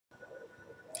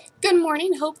Good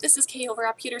morning, Hope. This is Kay over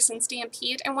at Peterson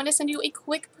Stampede. I want to send you a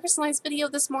quick personalized video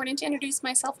this morning to introduce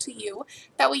myself to you.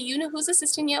 That way you know who's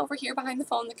assisting you over here behind the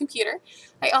phone and the computer.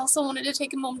 I also wanted to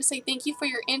take a moment to say thank you for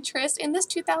your interest in this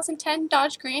 2010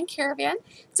 Dodge Grand Caravan.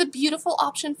 It's a beautiful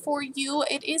option for you.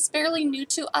 It is fairly new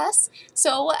to us,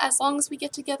 so as long as we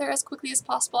get together as quickly as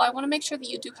possible, I want to make sure that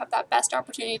you do have that best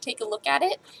opportunity to take a look at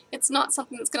it. It's not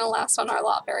something that's going to last on our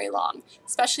lot very long,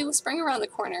 especially with spring around the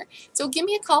corner. So give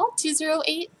me a call,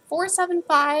 208-475-4085.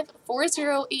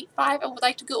 I would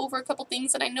like to go over a couple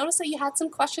things, and I noticed that you had some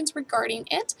questions regarding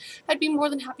it. I'd be more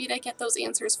than happy to get those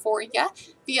answers for you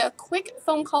via a quick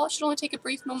phone call. It should only take a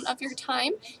brief moment of your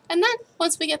time, and then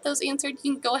once we get those answered,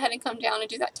 you can go ahead and come down and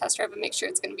do that test drive and make sure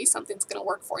it's going to be something that's going to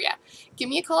work for you. Give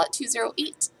me a call at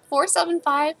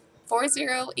 208-475-4085.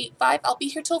 I'll be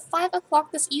here till 5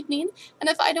 o'clock this evening, and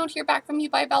if I don't hear back from you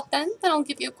by about then I'll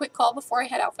give you a quick call before I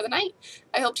head out for the night.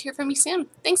 I hope to hear from you soon.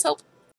 Thanks, Hope.